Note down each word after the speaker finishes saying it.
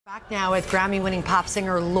Back now with Grammy-winning pop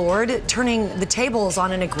singer Lorde, turning the tables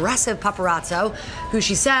on an aggressive paparazzo who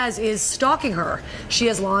she says is stalking her. She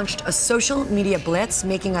has launched a social media blitz,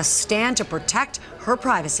 making a stand to protect her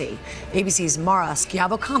privacy. ABC's Mara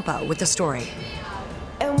Schiavocampo with the story.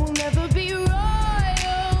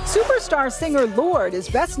 Superstar singer Lorde is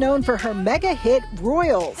best known for her mega hit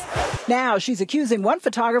Royals. Now she's accusing one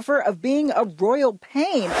photographer of being a royal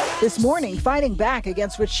pain, this morning fighting back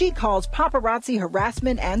against what she calls paparazzi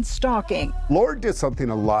harassment and stalking. Lorde did something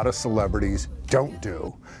a lot of celebrities don't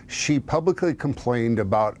do. She publicly complained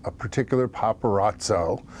about a particular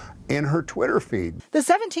paparazzo in her Twitter feed. The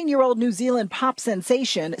 17-year-old New Zealand pop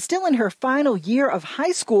sensation, still in her final year of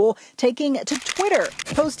high school, taking to Twitter,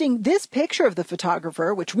 posting this picture of the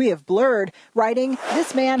photographer, which we have blurred, writing,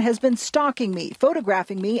 "This man has been stalking me,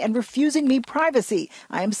 photographing me, and refusing me privacy.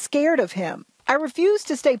 I am scared of him. I refuse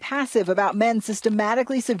to stay passive about men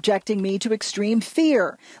systematically subjecting me to extreme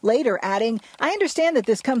fear." Later adding, "I understand that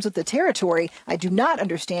this comes with the territory. I do not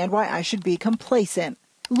understand why I should be complacent."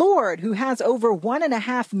 Lorde, who has over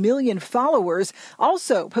 1.5 million followers,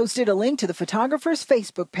 also posted a link to the photographer's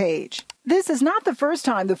Facebook page. This is not the first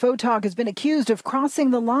time the photog has been accused of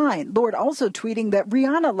crossing the line. Lorde also tweeting that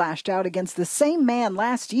Rihanna lashed out against the same man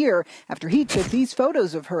last year after he took these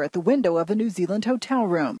photos of her at the window of a New Zealand hotel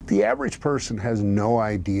room. The average person has no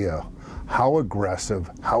idea how aggressive,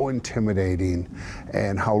 how intimidating,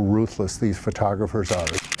 and how ruthless these photographers are.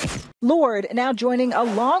 Lorde now joining a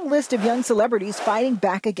long list of young celebrities fighting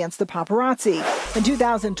back against the paparazzi. In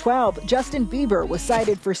 2012, Justin Bieber was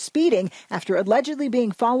cited for speeding after allegedly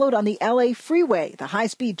being followed on the LA freeway, the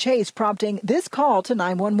high-speed chase prompting this call to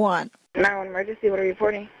 911. 911 emergency, what are you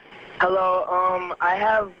reporting? Hello, I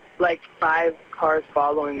have like 5 cars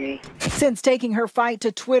following me. Since taking her fight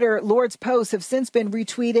to Twitter, Lorde's posts have since been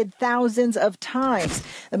retweeted thousands of times.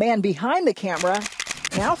 The man behind the camera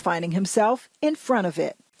now finding himself in front of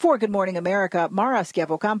it. For Good Morning America, Mara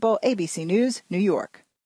Schiavocampo, ABC News, New York.